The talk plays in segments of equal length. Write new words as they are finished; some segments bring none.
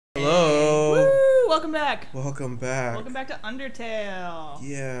welcome back. Welcome back. Welcome back to Undertale.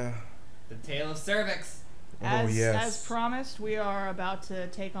 Yeah. The Tale of Cervix. As promised, we are about to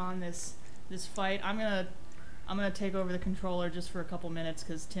take on this fight. I'm gonna take over the controller just for a couple minutes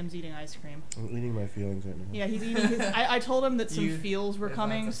because Tim's eating ice cream. I'm eating my feelings right now. Yeah, he's eating his. I told him that some feels were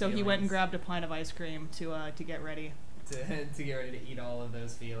coming, so he went and grabbed a pint of ice cream to get ready. To get ready to eat all of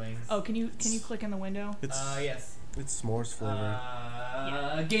those feelings. Oh, can you click in the window? Yes. It's s'mores flavor.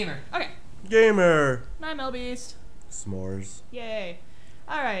 Gamer. Okay. Gamer. 9mm Beast. S'mores. Yay.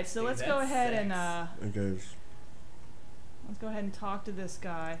 All right, so let's go ahead and let's go ahead and talk to this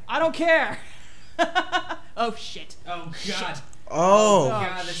guy. I don't care. Oh shit. Oh god. Shit. Oh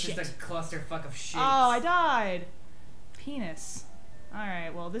god, this is a clusterfuck of shit. Oh, I died. Penis.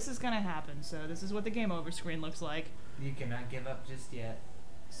 Alright, well this is gonna happen, so this is what the game over screen looks like. You cannot give up just yet.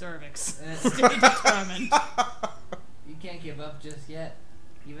 Cervix. Stay determined. You can't give up just yet,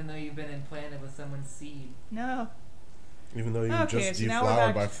 even though you've been implanted with someone's seed. No. Even though you just so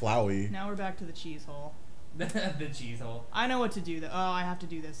deflowered by Flowey. Now we're back to the cheese hole. The cheese hole. I know what to do though. Oh, I have to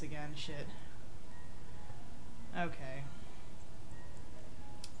do this again. Shit. Okay.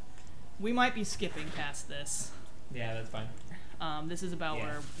 We might be skipping past this. Yeah, that's fine. This is about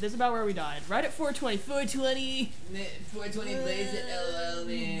where we died. Right at 420. 420. 420 blaze it, LOL,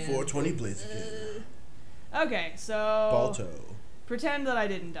 man. 420 blaze it. Okay, so Balto. Pretend that I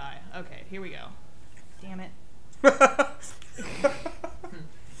didn't die. Okay, here we go. Damn it.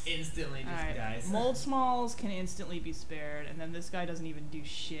 Instantly just dies. Mold Smalls can instantly be spared, and then this guy doesn't even do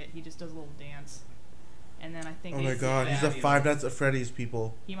shit. He just does a little dance. And then I think oh my god, he's a Five Nights at Freddy's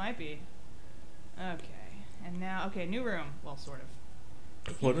people. He might be. Okay. And now, okay, new room. Well, sort of.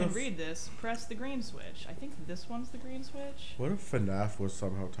 If you can read this, press the green switch. I think this one's the green switch. What if FNAF was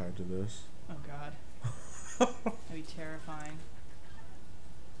somehow tied to this? Oh god. That'd be terrifying.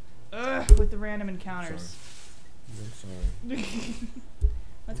 Ugh, with the random encounters. I'm sorry.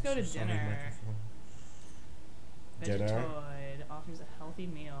 Let's go to dinner. Dinner? Vegetoid offers a healthy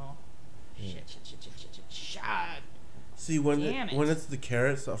meal. Yeah. Shit. See, when it's the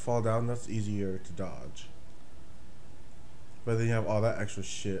carrots that fall down, that's easier to dodge. But then you have all that extra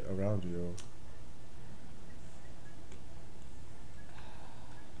shit around you.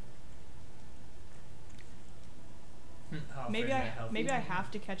 Maybe I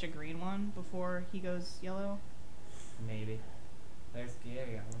have to catch a green one before he goes yellow. Maybe. There you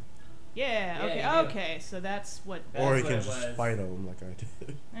go. Yeah. Okay. So that's what. Or you can just fight him like I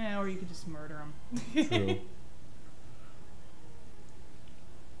did. Yeah, or you could just murder him. True.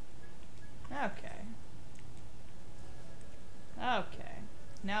 Okay.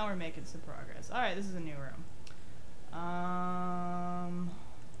 Now we're making some progress. All right, this is a new room.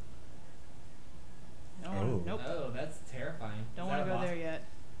 Nope. Oh, that's terrifying. Don't want to go there yet.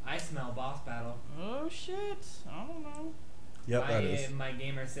 I smell boss battle. Oh shit! I don't know. Yep, that is. My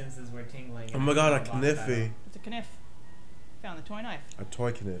gamer senses were tingling. Oh my god, a kniffy. It's a kniff. Found the toy knife. A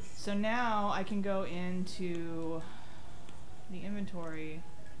toy kniff. So now I can go into the inventory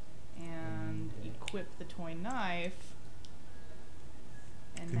and equip the toy knife.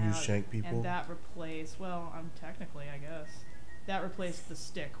 And can you shank people? And that replaced, well, technically, I guess. That replaced the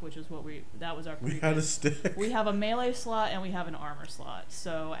stick, which is what that was our previous. We had a stick. We have a melee slot and we have an armor slot.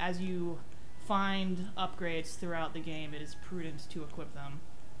 So as you find upgrades throughout the game, it is prudent to equip them.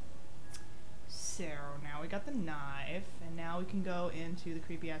 So now we got the knife, and now we can go into the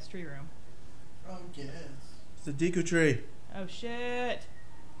creepy ass tree room. Oh yes. It's the Deku tree. Oh shit.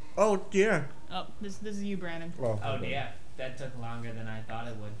 Oh yeah. Oh, this is you, Brandon. Oh yeah. That took longer than I thought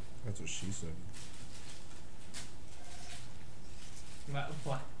it would. That's what she said.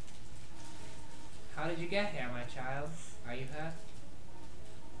 What? How did you get here, my child? Are you hurt?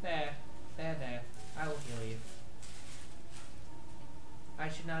 There. I will heal you. I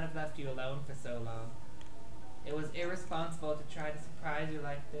should not have left you alone for so long. It was irresponsible to try to surprise you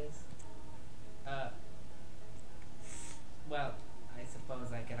like this. Well, I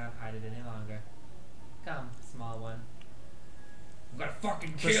suppose I cannot hide it any longer. Come, small one. I'm gonna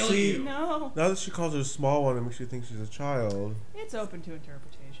fucking kill you! No! Now that she calls her a small one, it makes you think she's a child. It's open to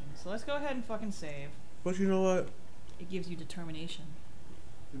interpretation, so let's go ahead and fucking save. But you know what? It gives you determination.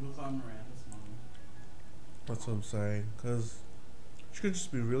 People call Miranda small. That's what I'm saying. Because she could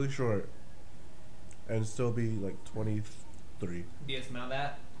just be really short and still be like 23. Do you smell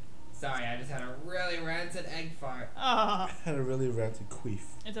that? Sorry, I just had a really rancid egg fart. Oh. I had a really rancid queef.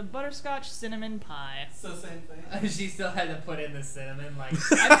 It's a butterscotch cinnamon pie. So same thing. She still had to put in the cinnamon, like.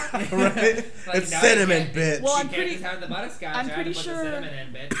 Right? Like, It's no, cinnamon, you can't- bitch. Well, You I'm can't pretty- just have the butterscotch. I'm I had pretty to put sure- the cinnamon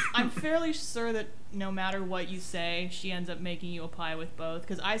in, bitch. I'm fairly sure that no matter what you say, she ends up making you a pie with both.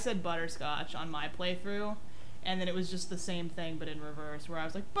 Because I said butterscotch on my playthrough, and then it was just the same thing but in reverse, where I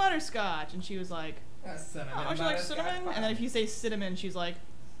was like, butterscotch! And she was like, Cinnamon oh, don't you like butterscotch cinnamon? pie. And then if you say cinnamon, she's like,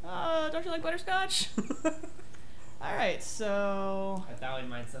 don't you like butterscotch? Alright, so... I thought we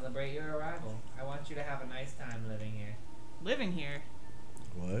might celebrate your arrival. I want you to have a nice time living here. living here.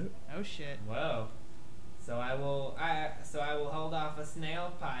 What? Oh shit. Whoa. So I will hold off a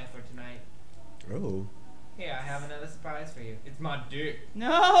snail pie for tonight. Oh. Here, I have another surprise for you. It's my dick.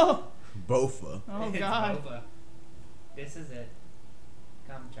 No! Bofa. Oh It's god. Boba. This is it.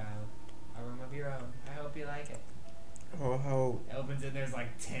 Come, child. A room of your own. I hope you like it. Oh, how... It opens and there's like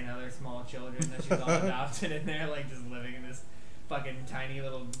 10 other small children that she's all adopted in there, like just living in this fucking tiny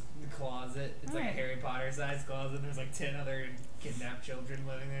little closet. It's like a Alright. Harry Potter sized closet. There's like 10 other kidnapped children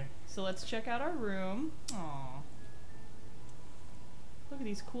living there. So let's check out our room. Aww. Look at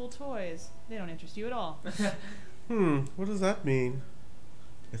these cool toys. They don't interest you at all. What does that mean?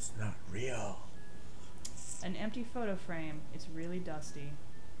 It's not real. An empty photo frame. It's really dusty.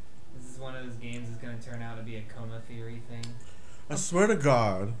 This is one of those games that's going to turn out to be a coma theory thing. I swear to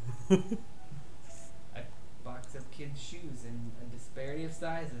God. A box of kids' shoes in a disparity of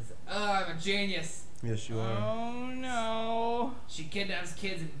sizes. Oh, I'm a genius! Yes, you are. Oh no. She kidnaps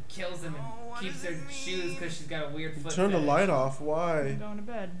kids and kills them Oh, what and keeps does their it shoes mean? because she's got a weird foot Turn the fetish. light off. I'm Why? going to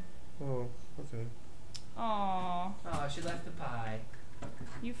bed. Oh, okay. Aww. Oh, she left the pie.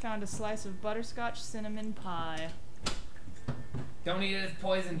 You found a slice of butterscotch cinnamon pie. Don't eat it, it's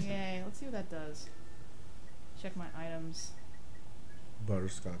poisoned. Yay. Let's see what that does. Check my items.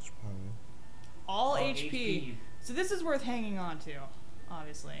 Butterscotch pie. All Oh, HP. So this is worth hanging on to,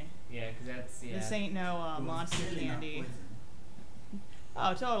 obviously. Yeah, because that's, yeah. This ain't no Well, it's monster clearly not candy. poison.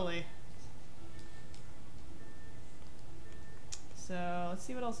 Oh, totally. So, let's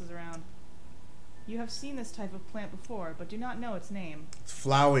see what else is around. You have seen this type of plant before, but do not know its name. It's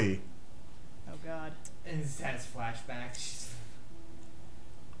flowy. Oh god. And it has flashbacks. She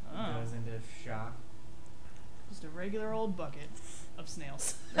Oh. goes into shock. Just a regular old bucket of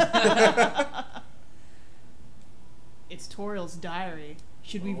snails. It's Toriel's diary.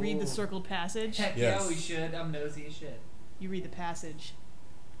 Should we read the Oh. circled passage? Heck Yes. yeah, we should. I'm nosy as shit. You read the passage.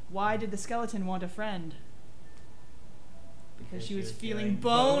 Why did the skeleton want a friend? Because she was feeling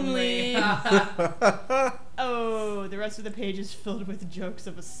bonely. Oh, the rest of the page is filled with jokes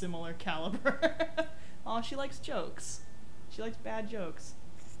of a similar caliber. Oh, she likes jokes. She likes bad jokes.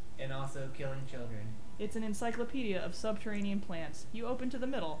 And also killing children. It's an encyclopedia of subterranean plants. You open to the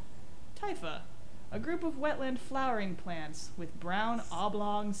middle. Typha, a group of wetland flowering plants with brown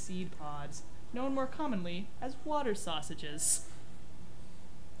oblong seed pods, known more commonly as water sausages.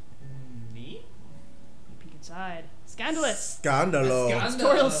 Me? You peek inside. Scandalous! Scandalo. Scandal. It's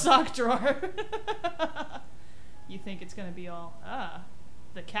Toriel's sock drawer. You think it's gonna be all,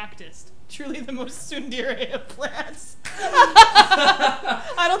 the cactus. Truly the most tsundere of plants.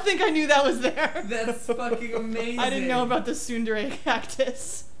 I don't think I knew that was there. That's fucking amazing. I didn't know about the tsundere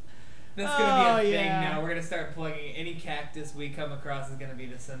cactus. That's gonna be a thing yeah. now. We're gonna start plugging any cactus we come across is gonna be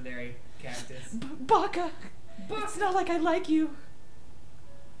the Sundari cactus. Baka! It's not like I like you.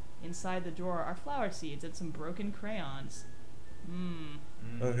 Inside the drawer are flower seeds and some broken crayons.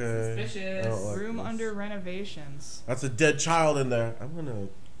 Okay. Suspicious. I don't like Room this. under renovations. That's a dead child in there. I'm gonna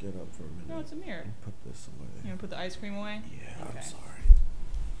get up for a minute. No, it's a mirror. and put this You away. wanna put the ice cream away? Yeah, Okay. I'm sorry.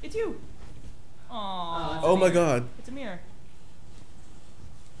 It's you! Aww. Oh, Oh my God. It's a mirror.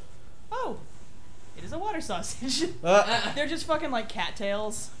 Oh! It is a water sausage. They're just fucking like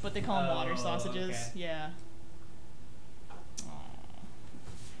cattails, but they call them water Oh, sausages. okay. Yeah. Aww.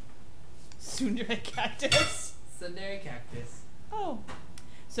 Tsundere cactus. Sundari cactus. Oh.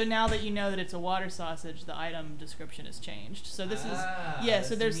 So now that you know that it's a water sausage, the item description has changed. So this is yeah, so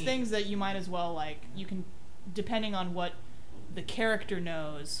that's there's neat. things that you might as well like you can depending on what the character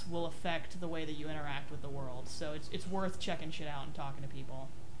knows will affect the way that you interact with the world. So it's worth checking shit out and talking to people.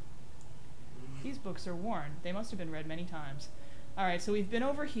 These books are worn. They must have been read many times. All right, so we've been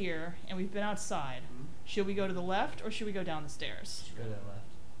over here and we've been outside. Should we go to the left or should we go down the stairs? Should go to the left.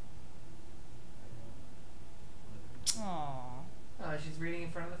 Aww. Oh, she's reading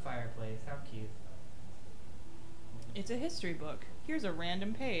in front of the fireplace. How cute. It's a history book. Here's a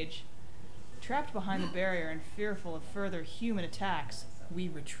random page. Trapped behind the barrier and fearful of further human attacks, we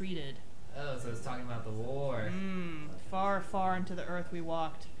retreated. Oh, so it's talking about the war. Far, far into the earth we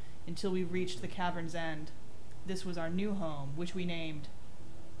walked. until we reached the cavern's end. This was our new home, which we named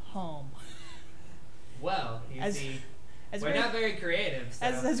Home. Well, you see, we're not very creative. So.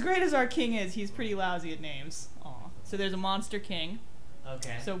 As great as our king is, he's pretty lousy at names. Aw. So there's a monster king.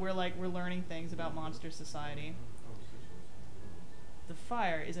 Okay. So we're learning things about monster society. The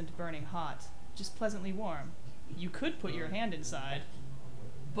fire isn't burning hot, just pleasantly warm. You could put your hand inside.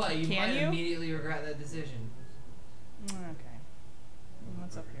 But you might immediately regret that decision. Okay.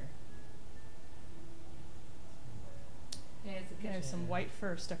 What's up here? Yeah, it's a kitchen. There's some white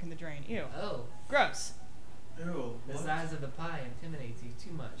fur stuck in the drain. Ew. Oh. Gross. Ew. The size of the pie intimidates you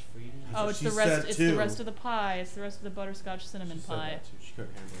too much for you to eat. Oh, it's the rest. It's the rest of the pie. It's the rest of the butterscotch cinnamon pie. She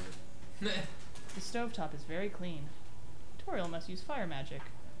couldn't handle it. The stovetop is very clean. Toriel must use fire magic.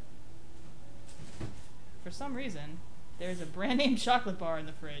 For some reason, there's a brand name chocolate bar in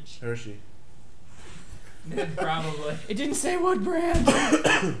the fridge. Hershey. Probably. It didn't say what brand.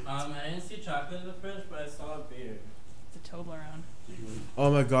 I didn't see chocolate in the fridge, but I saw a beer. It's a Toblerone.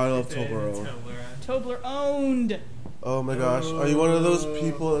 Oh my god, I love Toblerone. Tobler owned. Oh my gosh, are you one of those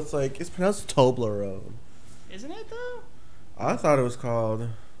people that's like, it's pronounced Toblerone? Isn't it though? I thought it was called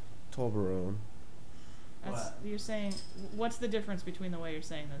Toblerone. That's, you're saying, what's the difference between the way you're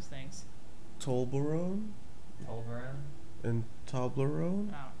saying those things? Toblerone? Toblerone? And Toblerone?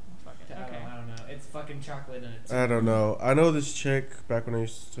 Oh, fuck it. Okay. I don't know. It's fucking chocolate in it. I don't know. I know this chick back when I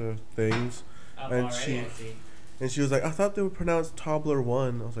used to things. Up And already, I see. And she was like, I thought they were pronounced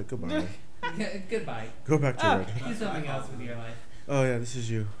Tobler1. I was like, goodbye. Goodbye. Go back to it. Do something else with your life. Oh yeah, this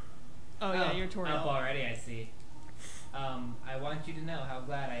is you. Oh yeah, you're Toriel. Up already, I see. I want you to know how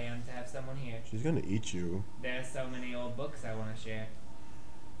glad I am to have someone here. She's gonna eat you. There's so many old books I want to share.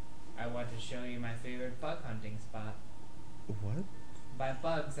 I want to show you my favorite bug hunting spot. What? By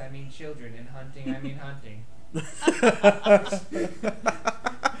bugs, I mean children, and hunting, I mean hunting.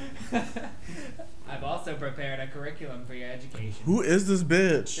 I've also prepared a curriculum for your education. Who is this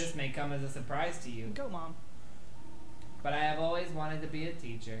bitch? This may come as a surprise to you, Go, Mom. but I have always wanted to be a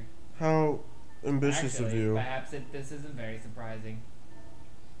teacher. How ambitious Actually, of you. perhaps this isn't very surprising.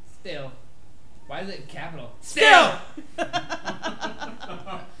 Still. Why is it capital? Still!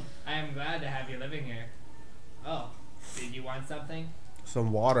 I am glad to have you living here. Oh, did you want something?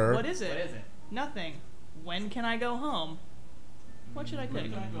 Some water. What is it? What is it? Nothing. When can I go home? What should I pick?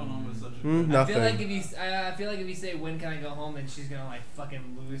 When can I go home is such a Mm, good- nothing. I feel like if you say when can I go home, and she's gonna like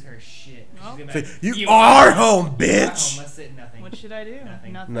fucking lose her shit. Oh. She's gonna Say, be like, you are home, "You are home, bitch! let's sit nothing. What should I do?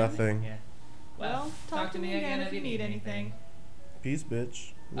 Nothing. Nothing. Yeah. Well, talk to me again if you need anything. Peace,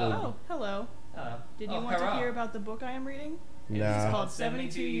 bitch. Oh, hello. Hello. Did you Oh, want to hurrah. hear about the book I am reading? It's Nah. called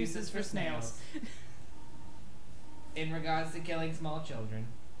 72 Uses for Snails. In regards to killing small children.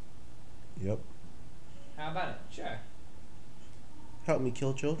 Yep. How about it? Sure. Help me kill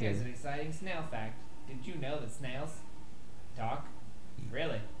Here's children. an exciting snail fact. Did you know that snails talk?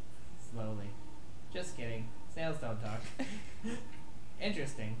 Really? Slowly. Just kidding. Snails don't talk.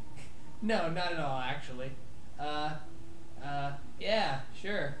 Interesting. No, not at all, actually. Yeah,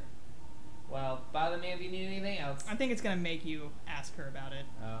 sure. Well, bother me if you need anything else. I think it's going to make you ask her about it.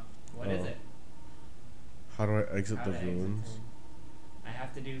 Oh, what is Oh. it? How do I exit How the to exit ruins? room. I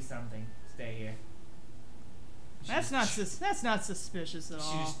have to do something. Stay here. That's not suspicious at She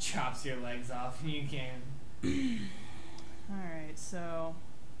all. just chops your legs off and you can. Alright, so...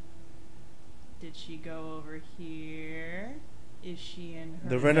 Did she go over here? Is she in her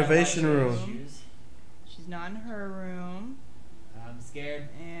The renovation room. Shoes. She's not in her room. I'm scared.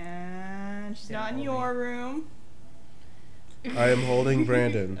 And she's Tim, not in hold your room. I am holding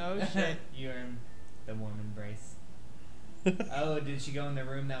Brandon. Oh shit. You're in the warm embrace. Oh, did she go in the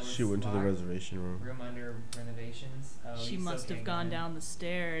room that was She went to the locked? reservation room. Room under renovations? Oh, She you must still have can't go gone in. down the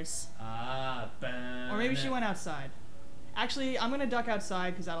stairs. Ah, Or maybe she went outside. Actually, I'm gonna duck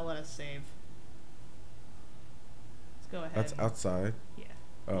outside because that'll let us save. Let's go ahead. That's outside. Yeah.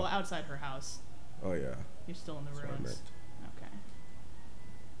 Oh. Well, outside her house. Oh yeah. You're still in the That's what I ruins. meant. Okay.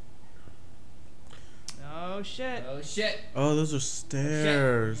 Oh shit. Oh shit! Oh, those are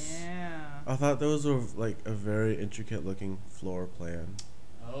stairs. Yeah. I thought those were like a very intricate looking floor plan.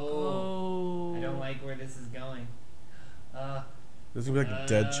 Oh. I don't like where this is going. There's gonna be like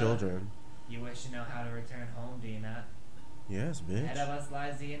dead children. You wish to know how to return home, do you not? Yes, Ahead of bitch. us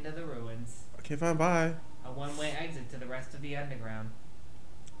lies the end of the ruins. Okay, fine, bye. A one-way exit to the rest of the underground.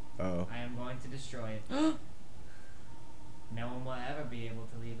 Oh. I am going to destroy it. No one will ever be able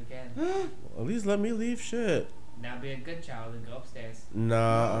to leave again. Well, at least let me leave shit. Now be a good child and go upstairs.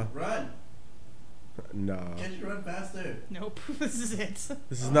 Nah. Run! Nah. Can't you run faster? Nope. This is it.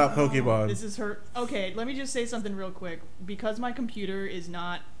 This is not Pokemon. This is her. Okay, let me just say something real quick. Because my computer is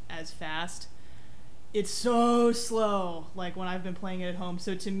not as fast. It's so slow, like when I've been playing it at home.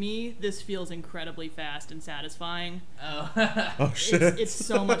 So to me, this feels incredibly fast and satisfying. Oh. Oh shit! It's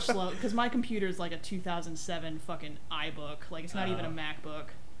so much slow because my computer is like a 2007 fucking iBook. Like it's not even a MacBook.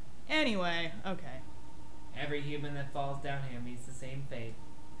 Anyway, okay. Every human that falls down here meets the same fate.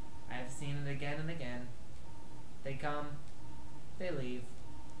 I have seen it again and again. They come, they leave,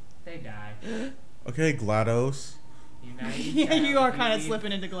 they die. Okay, GLaDOS. You naive Yeah, child, you are if kind of leave-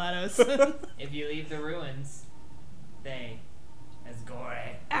 slipping into GLaDOS. If you leave the ruins, they,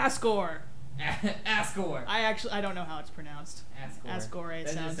 Asgore. Asgore. I don't know how it's pronounced. Asgore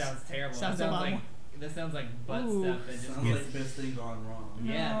That sounds. just sounds terrible. sounds that a sounds lot like more- that sounds like butt Ooh. stuff that just Sounds gets. like best thing gone wrong.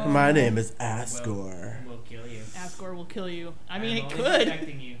 Yeah. No. My name is Asgore. Will kill you. Asgore will kill you. I mean, I'm it only could.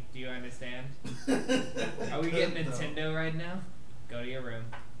 protecting you. Do you understand? Are we getting Nintendo right now? Go to your room.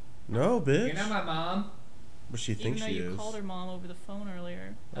 No, bitch. You're not my mom. But she Even thinks though she you is. called her mom over the phone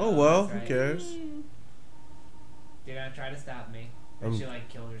earlier. Oh well, that's who right. cares? Do not try to stop me. And she like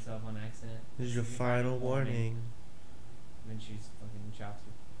killed herself on accident. This is your final warning. And then she's fucking chops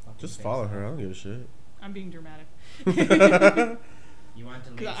her fucking Just face follow off. her. I don't give a shit. I'm being dramatic. You want to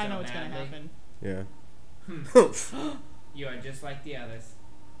leave Because I know so what's gonna badly? happen. Yeah. You are just like the others.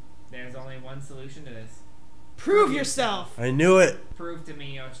 There's only one solution to this. Prove yourself. I knew it. Prove to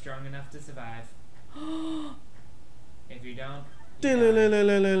me you're strong enough to survive. If you don't, you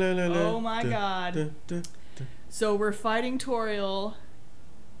die. Oh my god. So we're fighting Toriel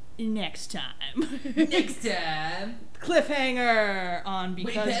next time. Next time. Cliffhanger on Way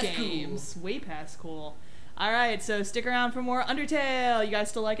Because past Games. Way past cool. Alright, so stick around for more Undertale. You guys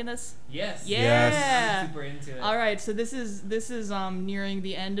still liking this? Yes. Yeah. I'm super into it. Alright, so this is nearing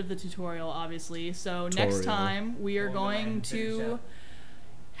the end of the tutorial, obviously. So next Toriel. time we are Hold on, going finish to up.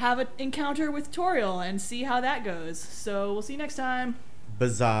 have an encounter with Toriel and see how that goes. So we'll see you next time.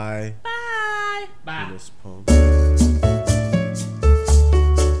 Bazai. Bye! Bye. Penis pump.